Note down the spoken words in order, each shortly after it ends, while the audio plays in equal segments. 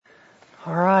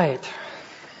All right.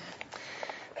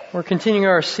 We're continuing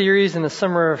our series in the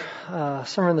summer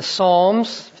in the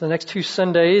Psalms for the next 2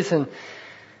 Sundays, and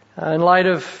in light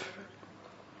of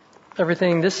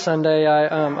everything this Sunday,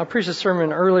 I preached a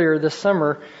sermon earlier this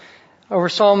summer over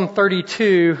Psalm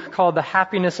 32 called "The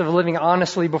Happiness of Living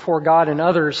Honestly Before God and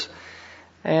Others,"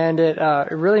 and it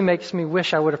really makes me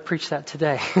wish I would have preached that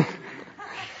today.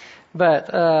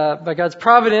 But by God's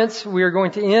providence, we are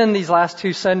going to end these last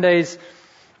 2 Sundays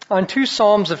on 2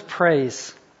 Psalms of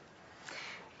praise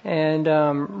and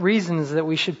reasons that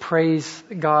we should praise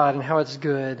God and how it's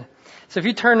good. So if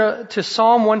you turn to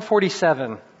Psalm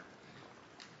 147,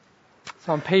 it's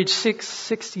on page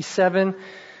 667.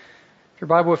 Your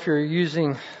Bible, if you're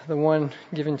using the one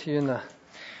given to you in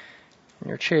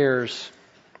your chairs.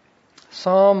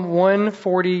 Psalm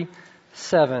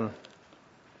 147.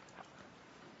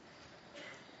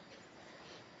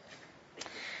 If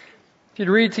you'd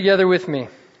read together with me.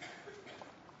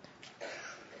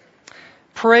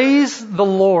 Praise the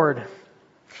Lord.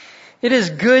 It is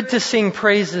good to sing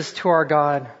praises to our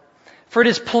God, for it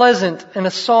is pleasant, and a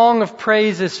song of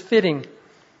praise is fitting.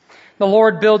 The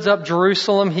Lord builds up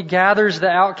Jerusalem. He gathers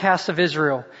the outcasts of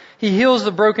Israel. He heals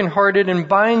the brokenhearted and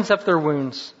binds up their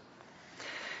wounds.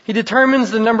 He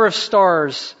determines the number of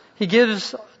stars. He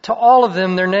gives to all of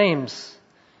them their names.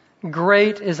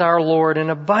 Great is our Lord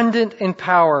and abundant in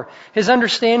power. His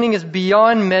understanding is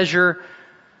beyond measure.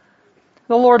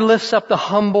 The Lord lifts up the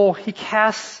humble. He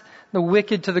casts the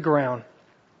wicked to the ground.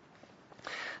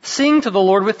 Sing to the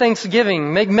Lord with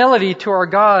thanksgiving. Make melody to our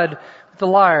God with the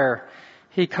lyre.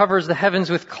 He covers the heavens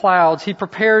with clouds. He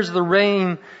prepares the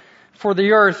rain for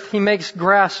the earth. He makes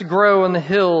grass grow on the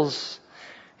hills.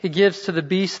 He gives to the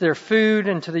beasts their food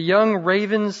and to the young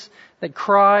ravens that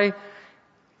cry.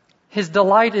 His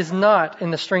delight is not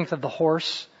in the strength of the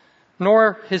horse,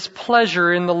 nor his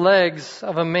pleasure in the legs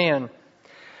of a man.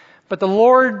 But the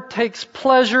Lord takes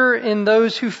pleasure in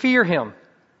those who fear Him,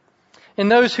 in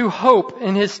those who hope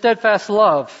in His steadfast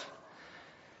love.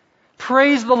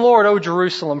 Praise the Lord, O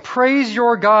Jerusalem. Praise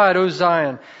your God, O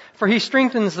Zion. For He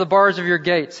strengthens the bars of your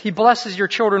gates. He blesses your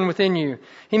children within you.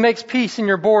 He makes peace in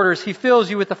your borders. He fills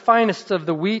you with the finest of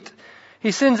the wheat.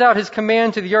 He sends out His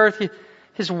command to the earth.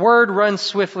 His word runs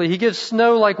swiftly. He gives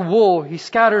snow like wool. He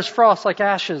scatters frost like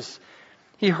ashes.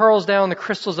 He hurls down the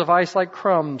crystals of ice like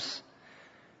crumbs.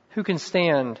 Who can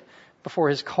stand before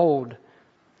His cold?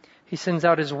 He sends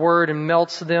out His word and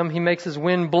melts them. He makes His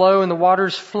wind blow and the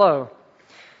waters flow.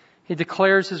 He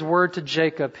declares His word to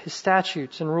Jacob, His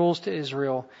statutes and rules to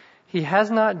Israel. He has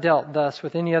not dealt thus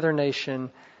with any other nation.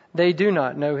 They do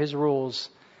not know His rules.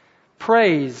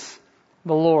 Praise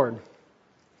the Lord.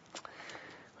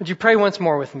 Would you pray once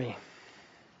more with me?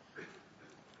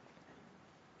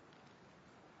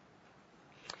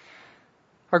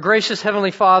 Our gracious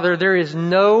Heavenly Father, there is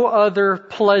no other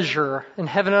pleasure in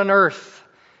heaven and earth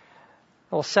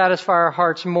that will satisfy our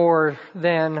hearts more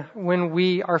than when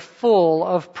we are full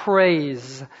of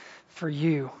praise for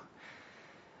You.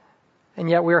 And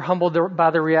yet we are humbled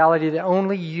by the reality that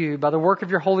only You, by the work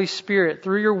of Your Holy Spirit,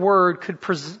 through Your Word,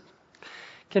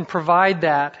 can provide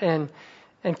that and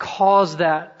cause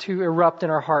that to erupt in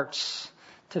our hearts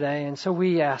today. And so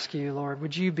we ask You, Lord,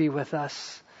 would You be with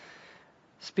us?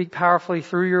 Speak powerfully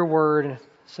through Your word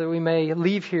so that we may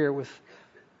leave here with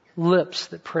lips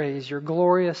that praise Your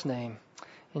glorious name.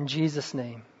 In Jesus'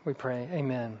 name we pray.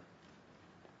 Amen.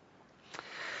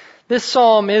 This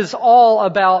psalm is all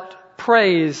about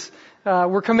praise.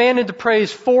 We're commanded to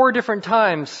praise 4 different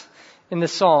times in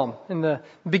this psalm. In the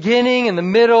beginning, in the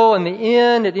middle, and the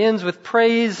end. It ends with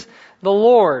praise the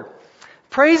Lord.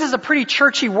 Praise is a pretty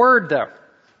churchy word though.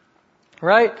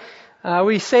 Right?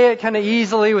 We say it kind of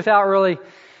easily without really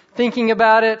thinking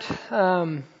about it.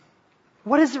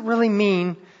 What does it really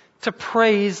mean to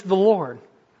praise the Lord?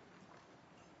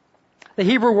 The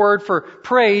Hebrew word for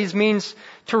praise means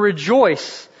to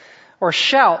rejoice or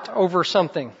shout over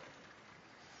something.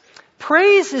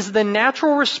 Praise is the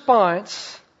natural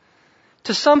response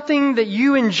to something that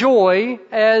you enjoy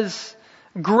as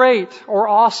great or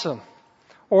awesome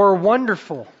or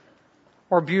wonderful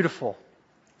or beautiful.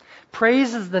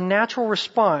 Praise is the natural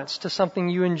response to something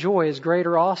you enjoy as great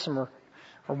or awesome or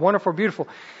wonderful or beautiful.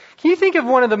 Can you think of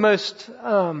one of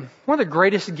the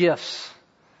greatest gifts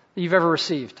that you've ever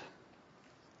received?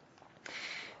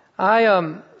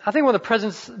 I think one of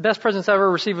the best presents I ever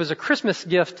received was a Christmas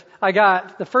gift I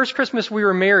got the first Christmas we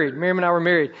were married. Miriam and I were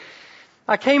married.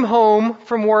 I came home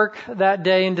from work that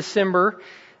day in December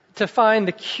to find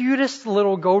the cutest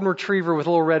little golden retriever with a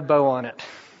little red bow on it.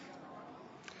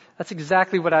 That's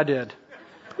exactly what I did.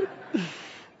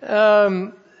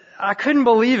 I couldn't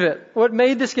believe it. What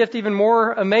made this gift even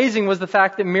more amazing was the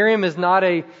fact that Miriam is not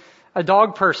a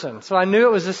dog person. So I knew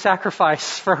it was a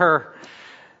sacrifice for her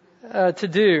to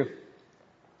do.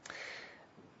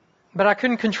 But I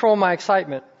couldn't control my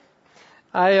excitement.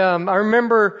 I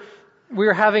remember we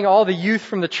were having all the youth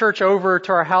from the church over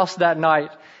to our house that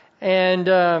night. And,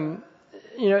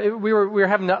 we were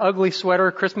having the ugly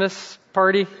sweater Christmas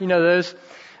party, those.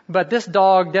 But this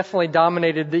dog definitely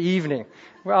dominated the evening.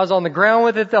 I was on the ground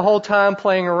with it the whole time,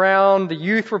 playing around. The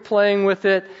youth were playing with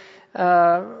it.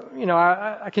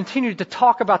 I continued to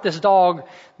talk about this dog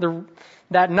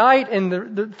that night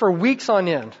and for weeks on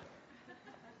end.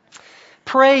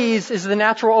 Praise is the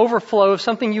natural overflow of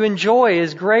something you enjoy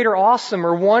is great or awesome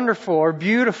or wonderful or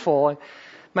beautiful. And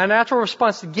my natural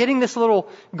response to getting this little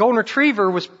golden retriever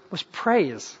was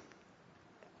praise.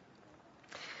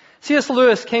 C.S.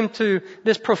 Lewis came to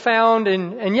this profound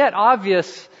and yet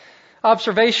obvious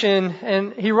observation,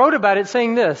 and he wrote about it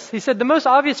saying this. He said, the most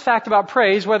obvious fact about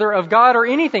praise, whether of God or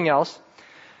anything else,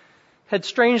 had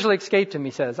strangely escaped him,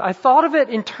 he says. I thought of it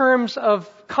in terms of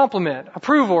compliment,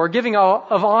 approval, or giving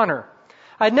of honor.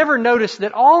 I'd never noticed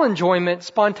that all enjoyment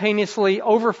spontaneously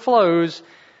overflows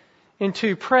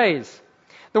into praise.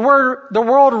 The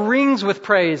world rings with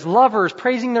praise. Lovers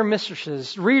praising their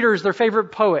mistresses, readers their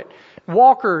favorite poet,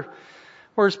 walkers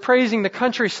praising the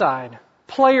countryside,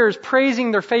 players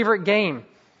praising their favorite game.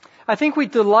 I think we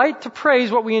delight to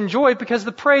praise what we enjoy because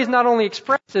the praise not only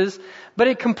expresses, but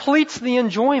it completes the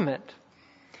enjoyment.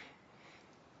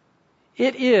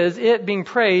 It being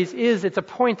praised is its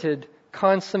appointed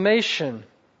consummation.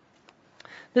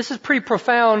 This is pretty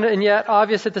profound and yet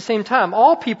obvious at the same time.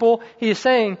 All people, he is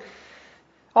saying,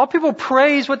 all people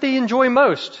praise what they enjoy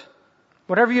most.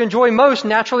 Whatever you enjoy most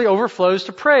naturally overflows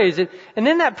to praise. And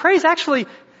then that praise actually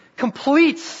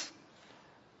completes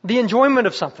the enjoyment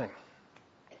of something.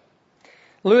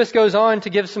 Lewis goes on to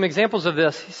give some examples of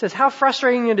this. He says, how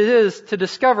frustrating it is to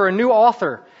discover a new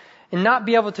author and not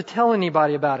be able to tell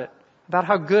anybody about it, about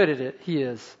how good he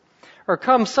is. Or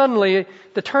come suddenly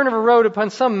the turn of a road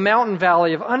upon some mountain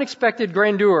valley of unexpected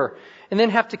grandeur and then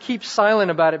have to keep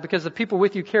silent about it because the people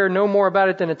with you care no more about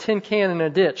it than a tin can in a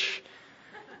ditch.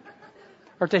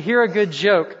 Or to hear a good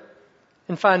joke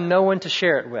and find no one to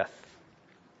share it with.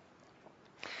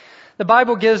 The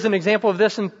Bible gives an example of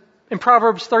this in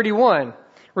Proverbs 31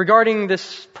 regarding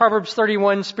this Proverbs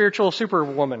 31 spiritual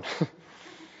superwoman.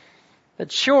 That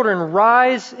children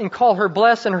rise and call her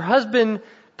blessed and her husband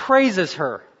praises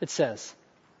her, it says.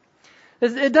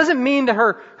 It doesn't mean that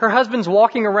her husband's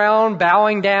walking around,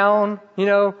 bowing down,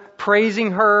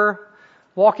 praising her,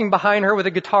 walking behind her with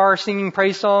a guitar, singing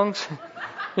praise songs,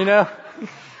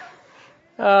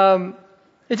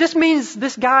 It just means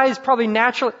this guy is probably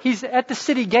naturally, he's at the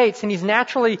city gates and he's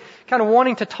naturally kind of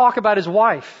wanting to talk about his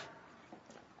wife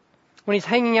when he's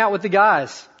hanging out with the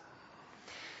guys.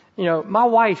 My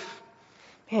wife,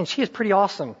 man, she is pretty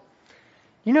awesome.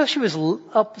 She was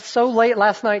up so late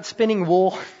last night spinning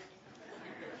wool.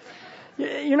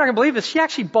 You're not going to believe this. She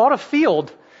actually bought a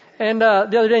field and the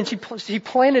other day and she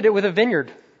planted it with a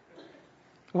vineyard.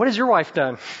 What has your wife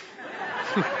done?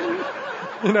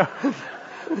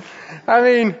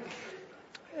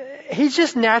 He's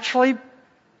just naturally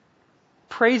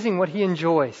praising what he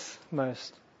enjoys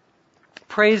most.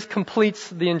 Praise completes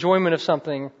the enjoyment of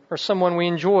something or someone we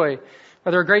enjoy,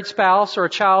 whether a great spouse or a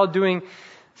child doing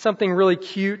something really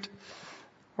cute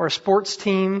or a sports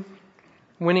team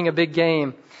winning a big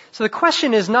game. So the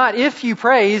question is not if you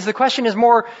praise, the question is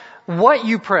more what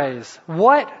you praise.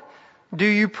 What do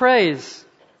you praise?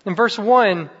 And verse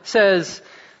 1 says,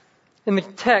 in the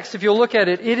text, if you'll look at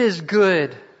it, it is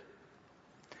good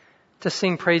to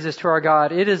sing praises to our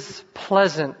God. It is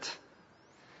pleasant.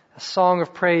 A song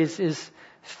of praise is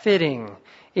fitting.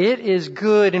 It is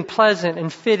good and pleasant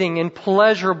and fitting and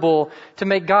pleasurable to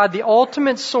make God the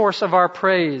ultimate source of our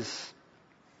praise.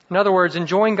 In other words,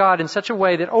 enjoying God in such a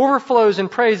way that overflows in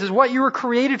praise is what you were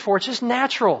created for. It's just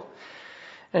natural.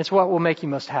 And it's what will make you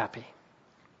most happy.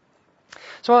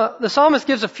 So the psalmist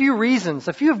gives a few reasons,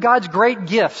 a few of God's great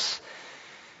gifts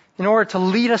in order to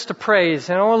lead us to praise.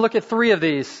 And I want to look at three of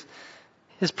these.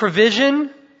 His provision,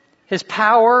 His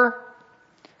power,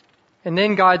 and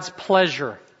then God's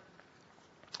pleasure.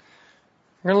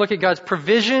 We're going to look at God's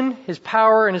provision, His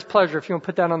power, and His pleasure, if you want to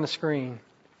put that on the screen.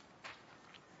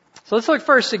 So let's look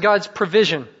first at God's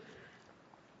provision.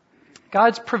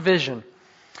 God's provision.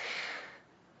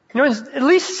 In at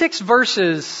least 6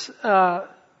 verses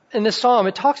in this psalm,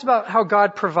 it talks about how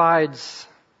God provides.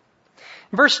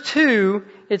 In verse 2,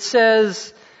 it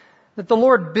says that the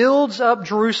Lord builds up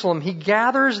Jerusalem. He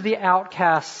gathers the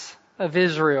outcasts of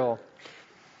Israel.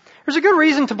 There's a good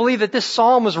reason to believe that this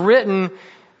psalm was written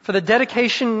for the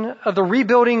dedication of the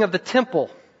rebuilding of the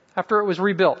temple after it was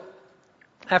rebuilt.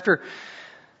 After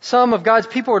some of God's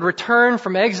people had returned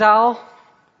from exile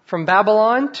from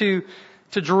Babylon to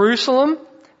Jerusalem,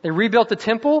 they rebuilt the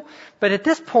temple. But at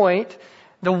this point,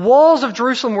 the walls of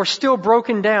Jerusalem were still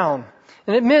broken down.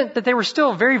 And it meant that they were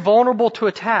still very vulnerable to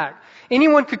attack.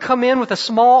 Anyone could come in with a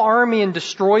small army and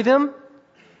destroy them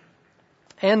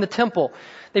and the temple.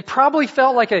 They probably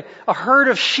felt like a herd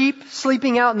of sheep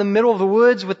sleeping out in the middle of the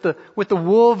woods with the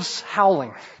wolves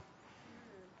howling.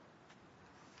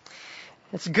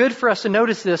 It's good for us to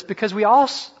notice this because we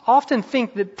often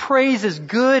think that praise is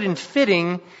good and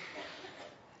fitting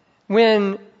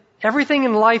when everything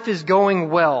in life is going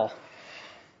well.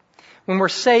 When we're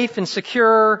safe and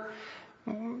secure,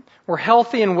 we're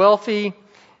healthy and wealthy,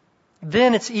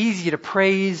 then it's easy to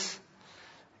praise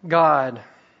God.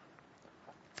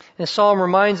 And the Psalm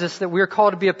reminds us that we are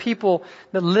called to be a people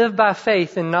that live by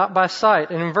faith and not by sight.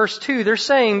 And in verse 2, they're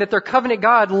saying that their covenant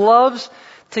God loves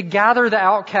to gather the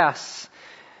outcasts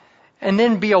and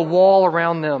then be a wall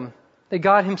around them. That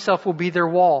God Himself will be their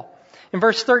wall. In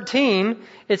verse 13,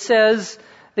 it says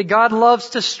that God loves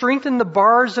to strengthen the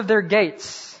bars of their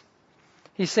gates.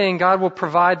 He's saying God will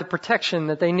provide the protection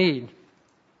that they need,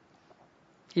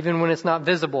 even when it's not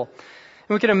visible.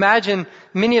 And we can imagine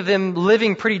many of them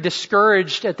living pretty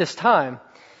discouraged at this time.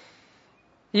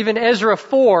 Even Ezra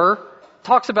 4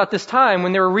 talks about this time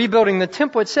when they were rebuilding the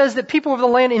temple. It says that people of the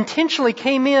land intentionally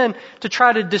came in to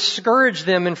try to discourage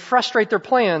them and frustrate their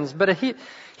plans. But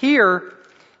here,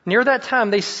 near that time,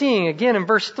 they sing again in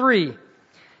verse 3,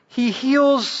 He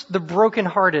heals the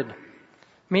brokenhearted,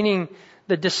 meaning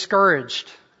the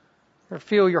discouraged. Or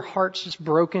feel your heart's just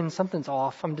broken, something's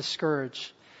off, I'm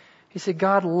discouraged. He said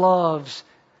God loves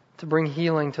to bring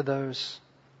healing to those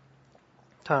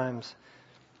times.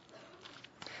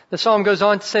 The psalm goes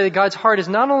on to say that God's heart is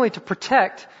not only to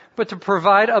protect, but to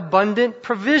provide abundant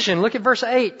provision. Look at verse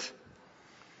 8.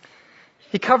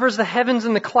 He covers the heavens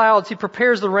and the clouds. He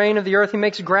prepares the rain of the earth. He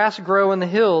makes grass grow in the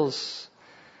hills,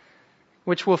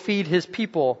 which will feed His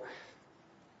people.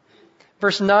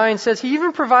 Verse 9 says He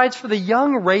even provides for the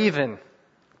young raven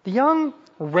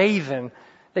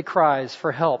that cries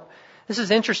for help. This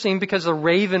is interesting because the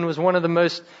raven was one of the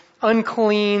most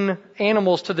unclean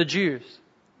animals to the Jews.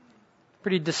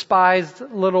 Pretty despised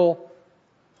little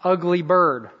ugly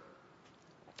bird.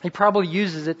 He probably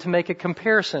uses it to make a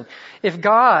comparison. If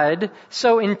God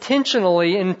so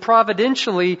intentionally and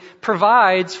providentially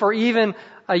provides for even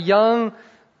a young,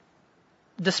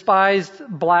 despised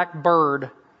black bird,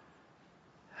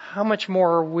 how much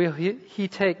more will He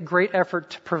take great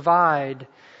effort to provide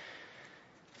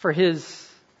for His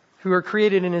who are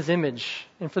created in His image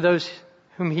and for those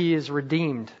whom He has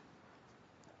redeemed?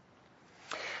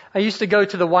 I used to go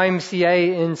to the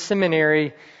YMCA in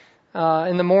seminary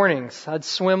in the mornings. I'd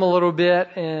swim a little bit,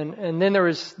 and then there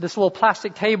was this little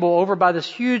plastic table over by this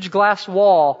huge glass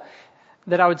wall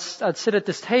that I'd sit at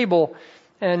this table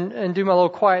and do my little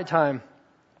quiet time.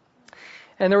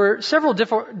 And there were several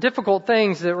difficult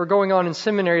things that were going on in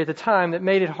seminary at the time that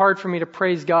made it hard for me to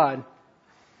praise God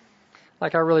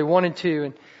like I really wanted to.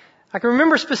 And I can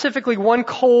remember specifically one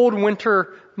cold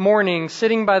winter morning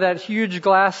sitting by that huge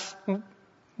glass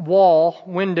wall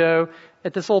window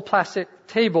at this little plastic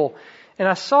table, and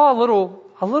I saw a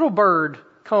little bird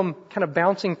come kind of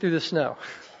bouncing through the snow.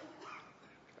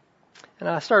 And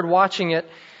I started watching it,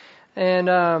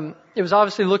 and it was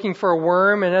obviously looking for a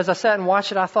worm. And as I sat and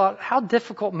watched it, I thought, how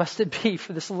difficult must it be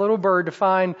for this little bird to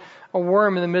find a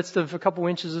worm in the midst of a couple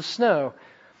inches of snow?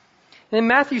 And then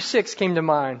Matthew 6 came to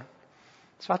mind.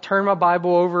 So I turned my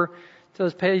Bible over to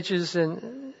those pages,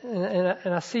 and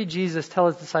I see Jesus tell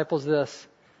His disciples this.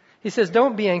 He says,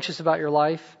 don't be anxious about your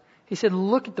life. He said,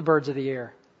 look at the birds of the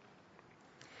air.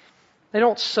 They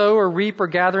don't sow or reap or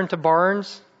gather into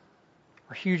barns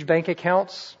or huge bank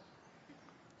accounts,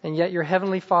 and yet your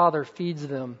heavenly Father feeds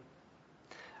them.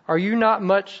 Are you not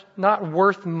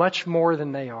worth much more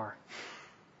than they are?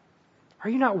 Are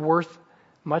you not worth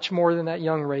much more than that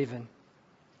young raven?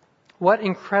 What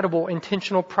incredible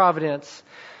intentional providence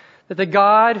that the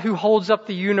God who holds up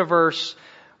the universe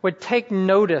would take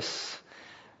notice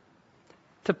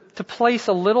to place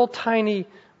a little tiny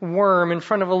worm in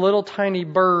front of a little tiny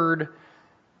bird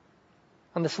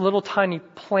on this little tiny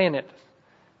planet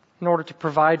in order to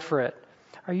provide for it.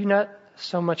 Are you not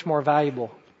so much more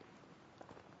valuable?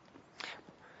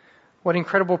 What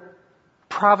incredible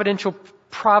providential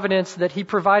providence that He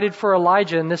provided for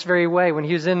Elijah in this very way when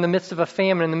he was in the midst of a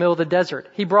famine in the middle of the desert.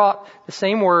 He brought the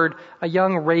same word, a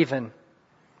young raven,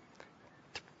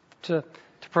 to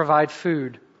provide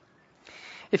food.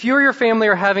 If you or your family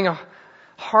are having a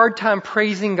hard time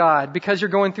praising God because you're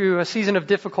going through a season of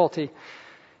difficulty,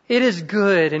 it is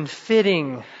good and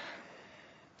fitting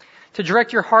to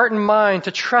direct your heart and mind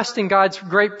to trust in God's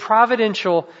great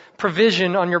providential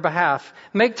provision on your behalf.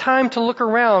 Make time to look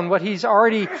around what He's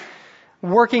already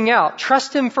working out.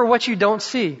 Trust Him for what you don't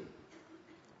see.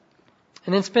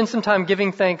 And then spend some time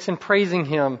giving thanks and praising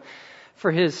Him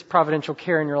for His providential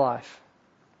care in your life.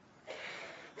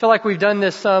 I feel like we've done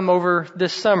this some over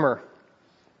this summer.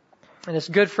 And it's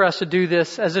good for us to do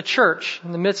this as a church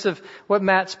in the midst of what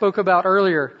Matt spoke about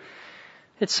earlier.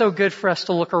 It's so good for us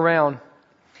to look around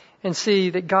and see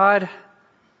that God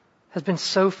has been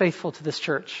so faithful to this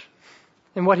church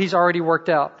and what He's already worked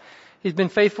out. He's been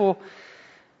faithful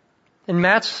in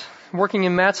working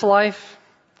in Matt's life.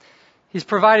 He's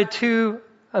provided 2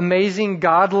 amazing,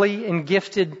 godly, and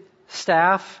gifted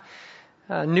staff,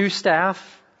 new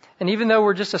staff. And even though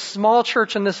we're just a small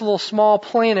church on this little small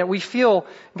planet, we feel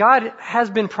God has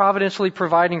been providentially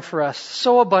providing for us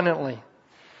so abundantly.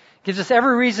 Gives us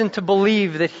every reason to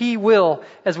believe that He will,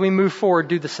 as we move forward,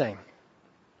 do the same.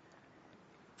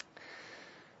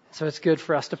 So it's good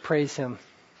for us to praise Him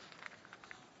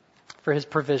for His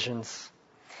provisions.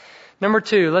 Number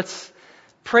 2, let's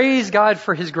praise God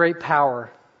for His great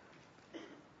power.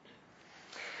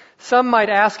 Some might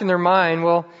ask in their mind,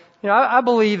 well, I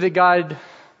believe that God,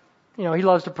 He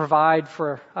loves to provide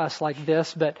for us like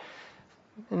this, but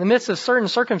in the midst of certain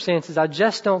circumstances, I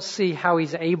just don't see how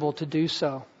He's able to do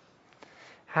so.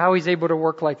 How He's able to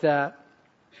work like that.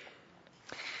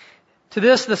 To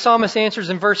this, the psalmist answers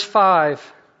in verse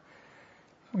 5,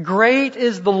 "Great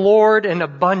is the Lord and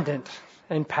abundant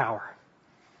in power.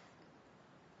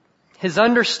 His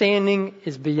understanding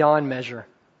is beyond measure."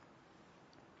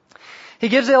 He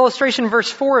gives the illustration in verse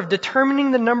 4 of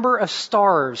determining the number of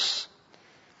stars.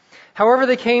 However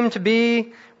they came to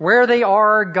be, where they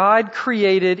are, God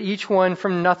created each one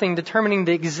from nothing, determining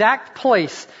the exact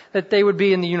place that they would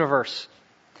be in the universe,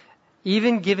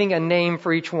 even giving a name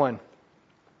for each one.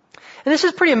 And this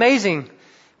is pretty amazing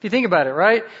if you think about it,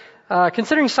 right?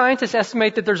 Considering scientists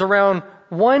estimate that there's around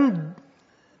 1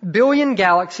 billion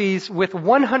galaxies with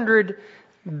 100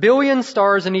 billion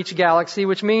stars in each galaxy,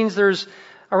 which means there's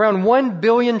around 1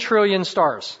 billion trillion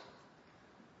stars.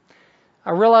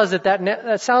 I realize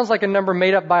that sounds like a number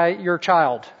made up by your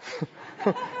child.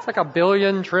 It's like 1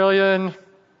 billion trillion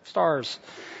stars.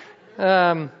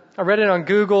 I read it on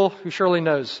Google. Who surely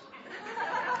knows?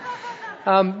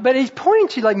 But he's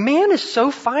pointing to man is so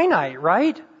finite,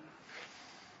 right?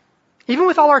 Even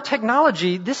with all our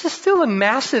technology, this is still a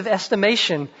massive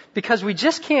estimation because we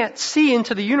just can't see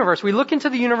into the universe. We look into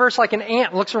the universe like an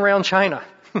ant looks around China.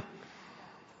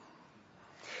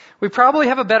 We probably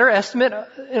have a better estimate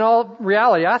in all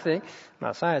reality, I think,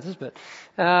 not scientists, but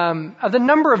of the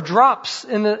number of drops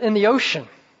in the ocean,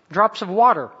 drops of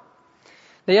water.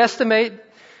 They estimate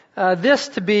this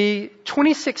to be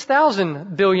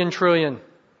 26,000 billion trillion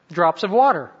drops of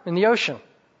water in the ocean.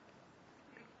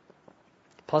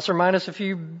 Plus or minus a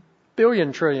few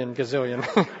billion trillion gazillion,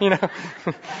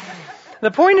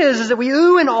 The point is that we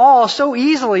ooh and awe so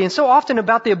easily and so often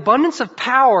about the abundance of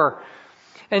power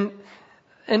and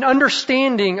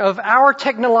understanding of our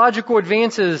technological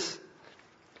advances,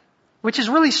 which is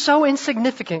really so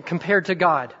insignificant compared to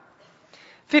God.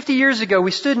 50 years ago,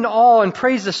 we stood in awe and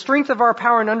praised the strength of our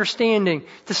power and understanding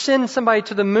to send somebody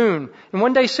to the moon. And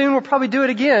one day soon, we'll probably do it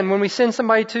again when we send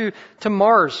somebody to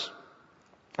Mars.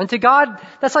 And to God,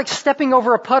 that's like stepping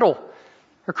over a puddle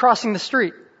or crossing the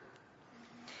street.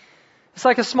 It's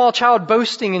like a small child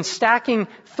boasting and stacking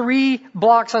 3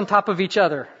 blocks on top of each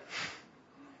other.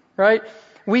 Right?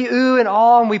 We ooh and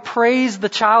awe and we praise the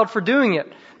child for doing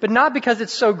it. But not because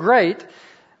it's so great.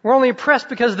 We're only impressed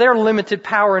because of their limited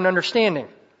power and understanding.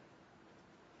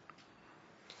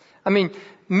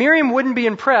 Miriam wouldn't be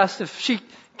impressed if she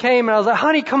came and I was like,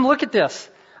 honey, come look at this.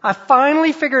 I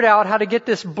finally figured out how to get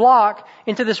this block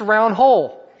into this round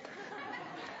hole.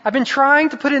 I've been trying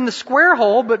to put it in the square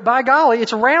hole, but by golly,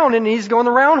 it's round and it needs to go in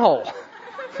the round hole.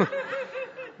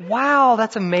 Wow,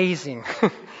 that's amazing.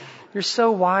 You're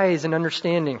so wise and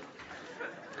understanding.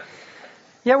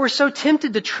 Yet we're so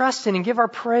tempted to trust in and give our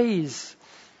praise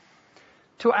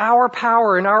to our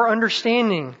power and our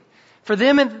understanding. For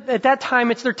them at that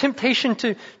time, it's their temptation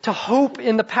to hope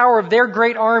in the power of their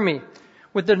great army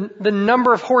with the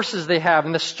number of horses they have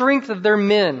and the strength of their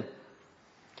men.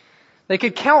 They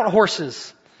could count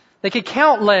horses. They could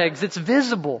count legs. It's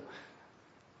visible.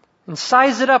 And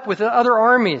size it up with the other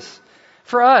armies.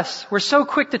 For us, we're so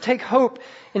quick to take hope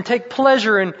and take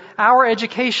pleasure in our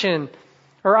education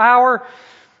or our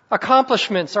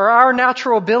accomplishments or our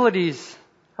natural abilities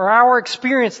or our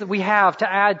experience that we have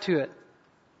to add to it.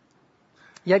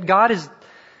 Yet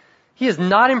He is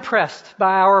not impressed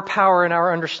by our power and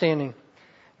our understanding.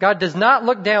 God does not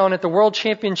look down at the World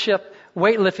Championship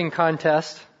weightlifting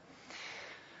contest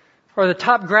or the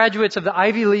top graduates of the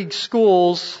Ivy League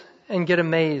schools and get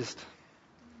amazed.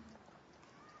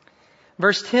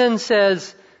 Verse 10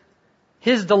 says,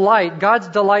 His delight, God's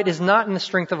delight, is not in the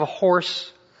strength of a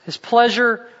horse, His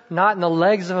pleasure not in the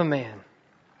legs of a man.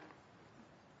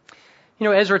 You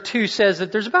know, Ezra 2 says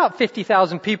that there's about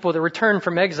 50,000 people that returned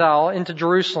from exile into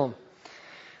Jerusalem.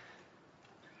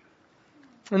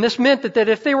 And this meant that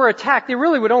if they were attacked, they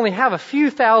really would only have a few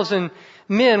thousand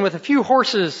men with a few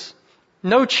horses,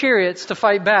 no chariots to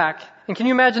fight back. And can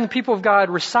you imagine the people of God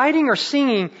reciting or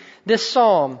singing this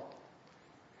psalm?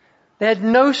 They had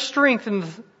no strength in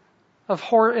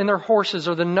their horses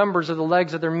or the numbers of the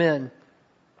legs of their men.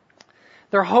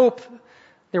 Their hope,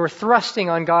 they were thrusting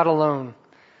on God alone.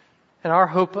 And our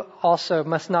hope also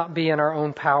must not be in our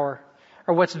own power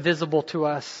or what's visible to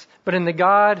us, but in the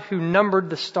God who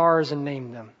numbered the stars and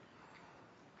named them.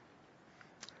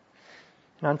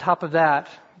 And on top of that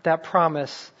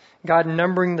promise, God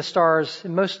numbering the stars,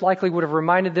 it most likely would have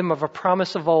reminded them of a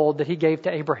promise of old that He gave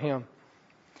to Abraham.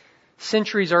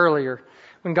 Centuries earlier,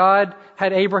 when God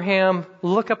had Abraham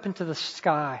look up into the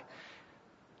sky.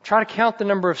 Try to count the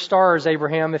number of stars,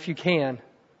 Abraham, if you can.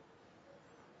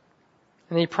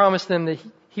 And He promised them that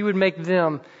He would make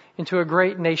them into a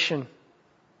great nation,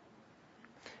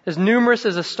 as numerous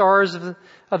as the stars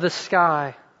of the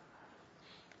sky.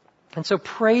 And so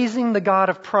praising the God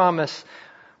of promise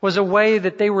was a way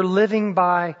that they were living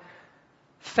by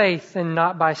faith and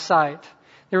not by sight.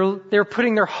 They were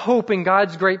putting their hope in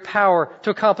God's great power to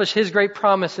accomplish His great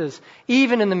promises,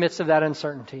 even in the midst of that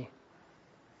uncertainty.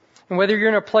 And whether you're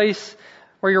in a place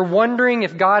where you're wondering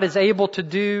if God is able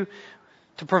to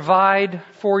provide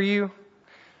for you,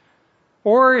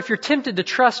 or if you're tempted to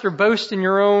trust or boast in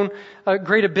your own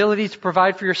great ability to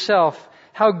provide for yourself,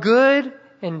 how good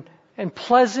and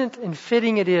pleasant and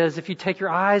fitting it is if you take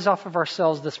your eyes off of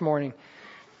ourselves this morning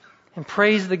and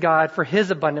praise the God for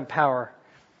His abundant power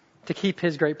to keep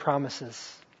His great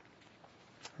promises.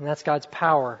 And that's God's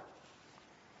power.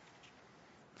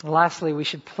 And lastly, we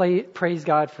should praise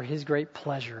God for His great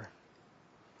pleasure.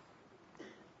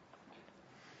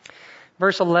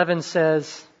 Verse 11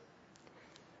 says,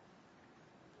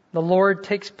 The Lord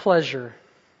takes pleasure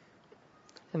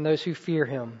in those who fear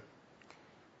Him.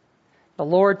 The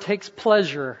Lord takes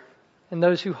pleasure in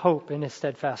those who hope in His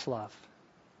steadfast love.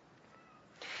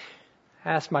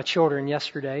 I asked my children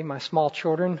yesterday, my small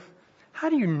children, how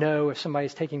do you know if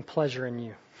somebody's taking pleasure in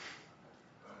you?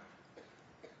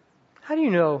 How do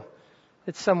you know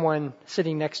that someone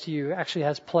sitting next to you actually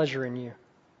has pleasure in you?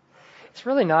 It's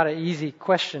really not an easy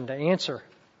question to answer.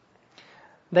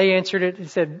 They answered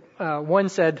it. One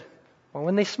said, well,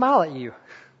 when they smile at you.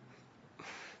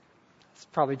 That's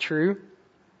probably true.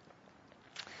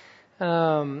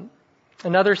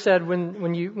 Another said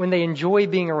when they enjoy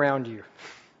being around you.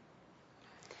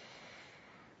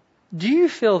 Do you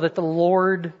feel that the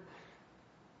Lord,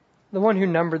 the one who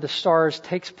numbered the stars,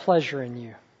 takes pleasure in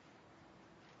you?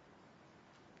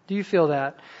 Do you feel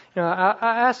that? You know,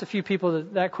 I asked a few people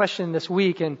that question this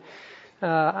week, and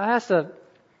I asked a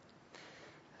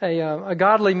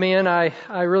godly man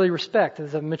I really respect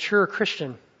as a mature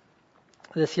Christian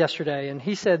this yesterday, and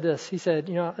he said this. He said,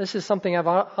 this is something I've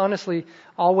honestly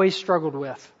always struggled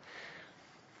with.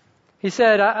 He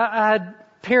said, I had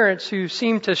parents who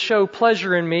seemed to show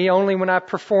pleasure in me only when I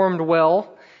performed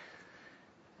well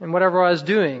in whatever I was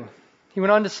doing. He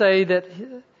went on to say that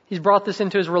he's brought this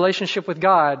into his relationship with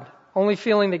God, only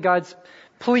feeling that God's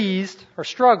pleased, or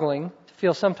struggling to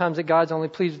feel sometimes that God's only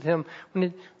pleased with him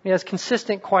when he has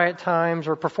consistent quiet times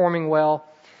or performing well,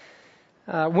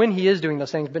 when he is doing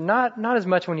those things, but not as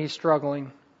much when he's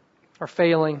struggling or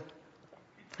failing.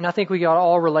 And I think we got to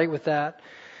all relate with that.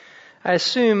 I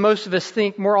assume most of us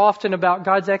think more often about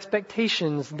God's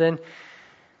expectations than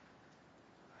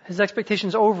His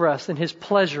expectations over us than His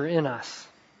pleasure in us.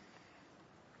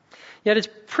 Yet it's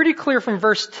pretty clear from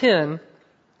verse 10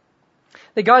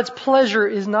 that God's pleasure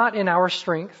is not in our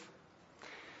strength,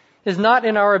 is not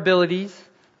in our abilities,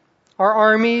 our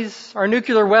armies, our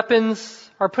nuclear weapons,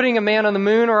 our putting a man on the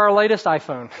moon, or our latest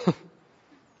iPhone.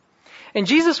 And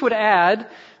Jesus would add,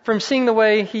 from seeing the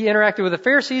way He interacted with the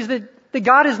Pharisees, that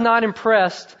God is not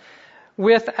impressed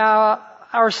with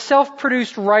our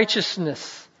self-produced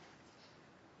righteousness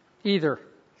either.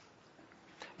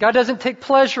 God doesn't take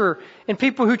pleasure in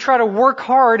people who try to work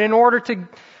hard in order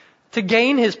to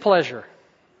gain His pleasure.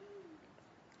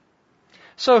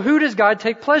 So who does God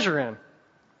take pleasure in?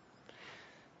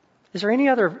 Is there any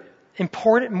other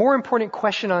more important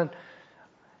question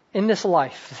in this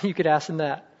life you could ask than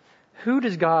that? Who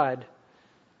does God,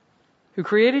 who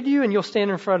created you and you'll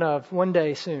stand in front of one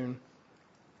day soon,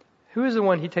 who is the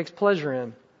one He takes pleasure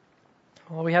in?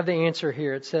 Well, we have the answer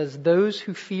here. It says, those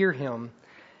who fear Him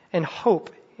and hope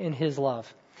in His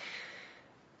love.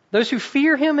 Those who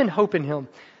fear Him and hope in Him.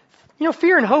 You know,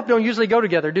 fear and hope don't usually go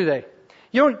together, do they?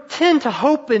 You don't tend to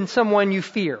hope in someone you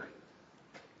fear.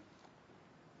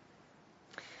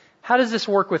 How does this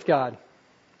work with God?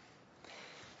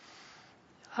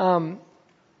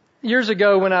 Years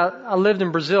ago when I lived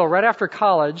in Brazil, right after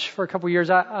college for a couple of years,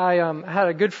 I had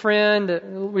a good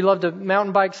friend. We loved to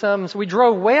mountain bike some. So we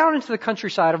drove way out into the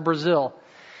countryside of Brazil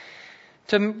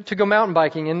to go mountain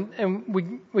biking.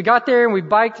 And we got there and we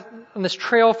biked on this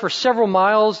trail for several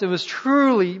miles. It was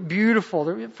truly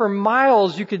beautiful. For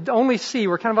miles you could only see,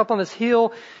 we're kind of up on this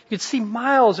hill, you could see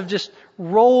miles of just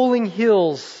rolling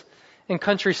hills and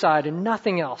countryside and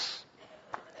nothing else.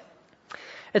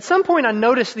 At some point I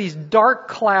noticed these dark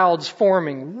clouds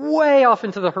forming way off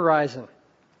into the horizon.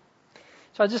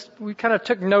 So we kind of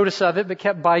took notice of it but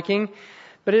kept biking.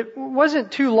 But it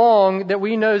wasn't too long that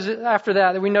we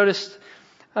noticed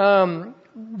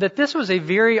that this was a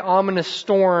very ominous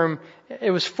storm.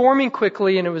 It was forming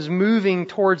quickly and it was moving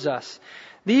towards us.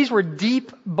 These were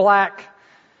deep black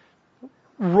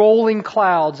rolling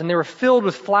clouds and they were filled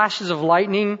with flashes of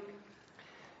lightning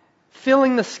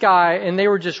filling the sky, and they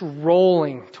were just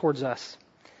rolling towards us.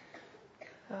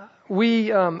 I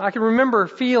can remember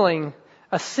feeling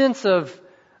a sense of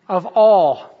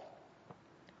awe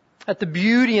at the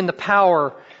beauty and the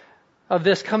power of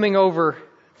this coming over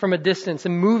from a distance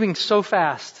and moving so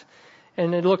fast,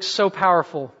 and it looks so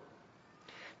powerful.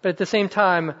 But at the same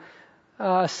time,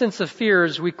 a sense of fear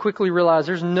as we quickly realized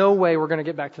there's no way we're going to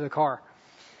get back to the car.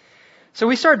 So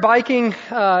we started biking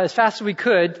as fast as we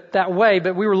could that way,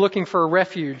 but we were looking for a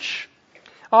refuge.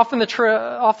 Off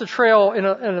the trail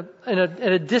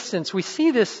in a distance, we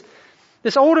see this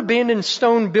old abandoned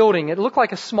stone building. It looked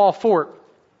like a small fort,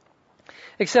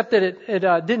 except that it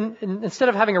didn't. Instead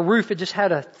of having a roof, it just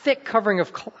had a thick covering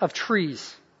of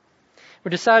trees. We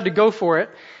decided to go for it,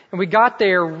 and we got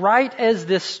there right as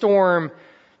this storm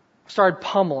started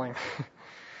pummeling.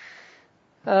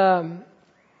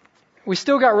 We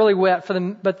still got really wet,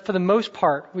 but for the most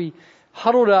part, we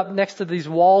huddled up next to these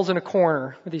walls in a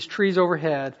corner with these trees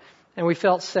overhead, and we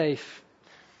felt safe.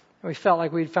 And we felt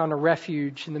like we'd found a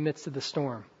refuge in the midst of the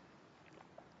storm.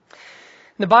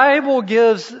 The Bible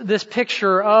gives this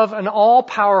picture of an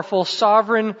all-powerful,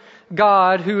 sovereign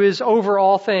God who is over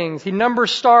all things. He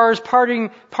numbers stars,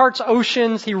 parts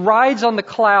oceans. He rides on the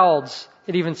clouds,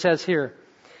 it even says here,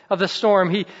 of the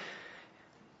storm.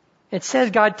 It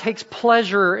says God takes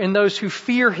pleasure in those who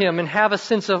fear Him and have a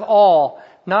sense of awe,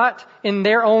 not in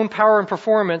their own power and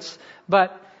performance,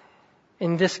 but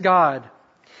in this God.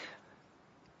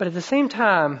 But at the same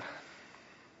time,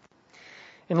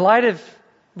 in light of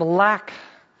the lack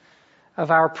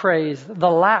of our praise, the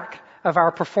lack of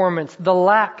our performance, the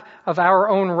lack of our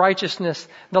own righteousness,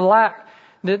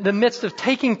 the midst of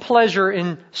taking pleasure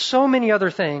in so many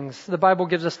other things, the Bible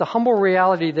gives us the humble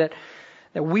reality that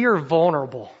we are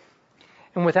vulnerable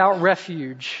and without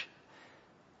refuge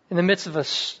in the midst of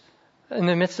this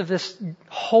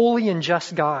holy and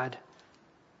just God,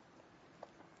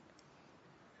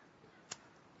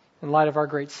 in light of our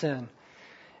great sin.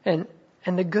 And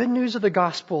the good news of the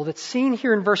gospel that's seen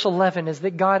here in verse 11 is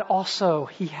that God also,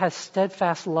 He has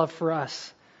steadfast love for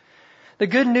us. The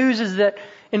good news is that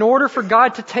in order for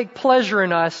God to take pleasure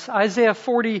in us, Isaiah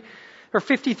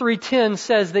 53:10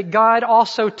 says that God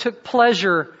also took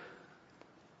pleasure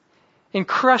in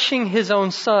crushing His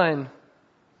own Son.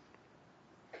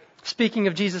 Speaking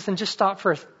of Jesus, and just stop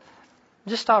for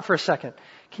a second.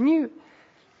 Can you,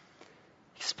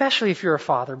 especially if you're a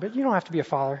father, but you don't have to be a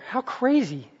father, how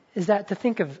crazy is that to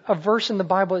think of a verse in the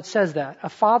Bible that says that? A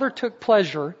father took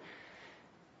pleasure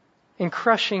in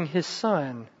crushing his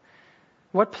son.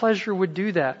 What pleasure would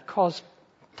do that?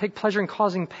 Take pleasure in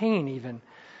causing pain even.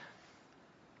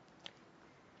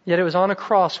 Yet it was on a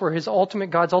cross where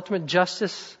God's ultimate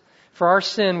justice for our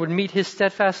sin would meet His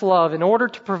steadfast love in order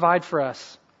to provide for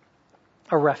us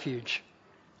a refuge.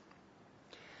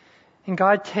 And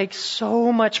God takes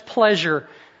so much pleasure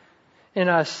in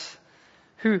us,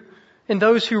 in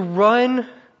those who run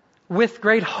with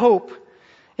great hope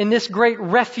in this great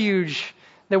refuge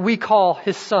that we call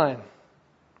His Son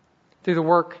through the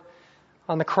work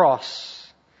on the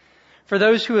cross. For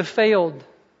those who have failed,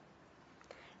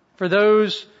 for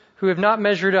those who have not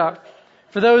measured up,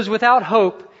 for those without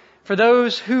hope, for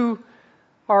those who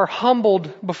are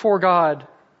humbled before God.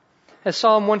 As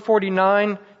Psalm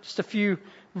 149 just a few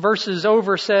verses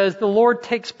over, says, the Lord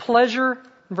takes pleasure,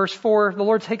 in verse 4, the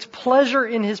Lord takes pleasure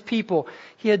in His people.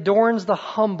 He adorns the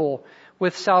humble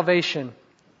with salvation.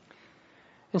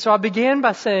 And so I began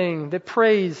by saying that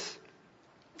praise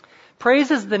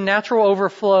is the natural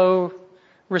overflow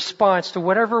response to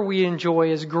whatever we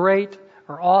enjoy as great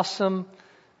or awesome,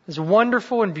 as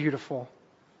wonderful and beautiful.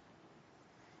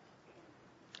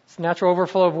 It's the natural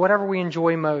overflow of whatever we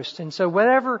enjoy most. And so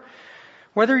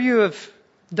whether you have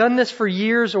done this for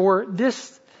years or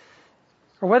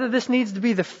whether this needs to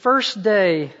be the first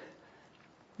day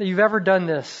that you've ever done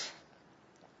this,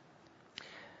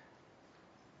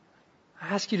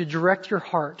 I ask you to direct your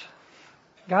heart.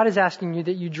 God is asking you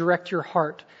that you direct your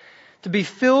heart to be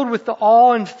filled with the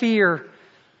awe and fear,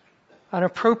 an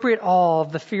appropriate awe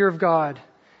of the fear of God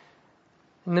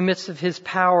in the midst of His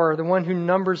power, the one who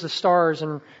numbers the stars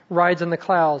and rides on the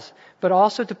clouds, but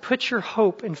also to put your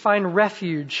hope and find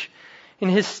refuge in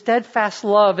His steadfast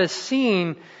love as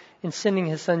seen in sending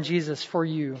His Son Jesus for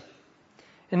you.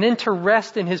 And then to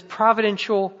rest in His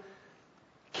providential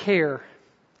care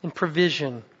and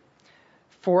provision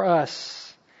for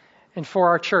us and for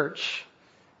our church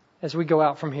as we go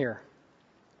out from here.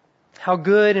 How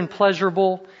good and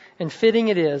pleasurable and fitting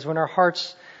it is when our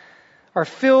hearts are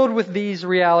filled with these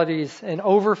realities and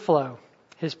overflow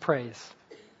His praise.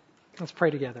 Let's pray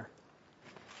together.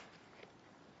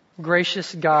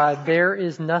 Gracious God, there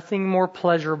is nothing more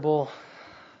pleasurable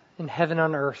in heaven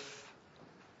on earth,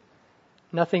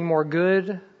 nothing more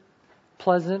good,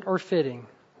 pleasant, or fitting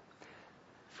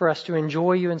for us to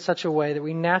enjoy You in such a way that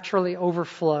we naturally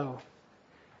overflow,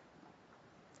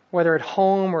 whether at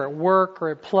home or at work or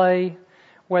at play,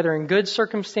 whether in good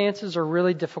circumstances or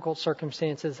really difficult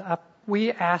circumstances.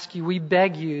 We ask You, we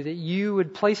beg You that You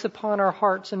would place upon our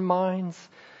hearts and minds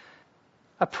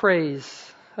a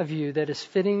praise of You that is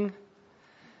fitting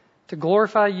to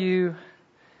glorify You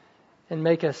and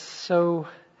make us so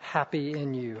happy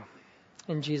in You.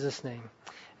 In Jesus' name,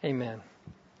 amen.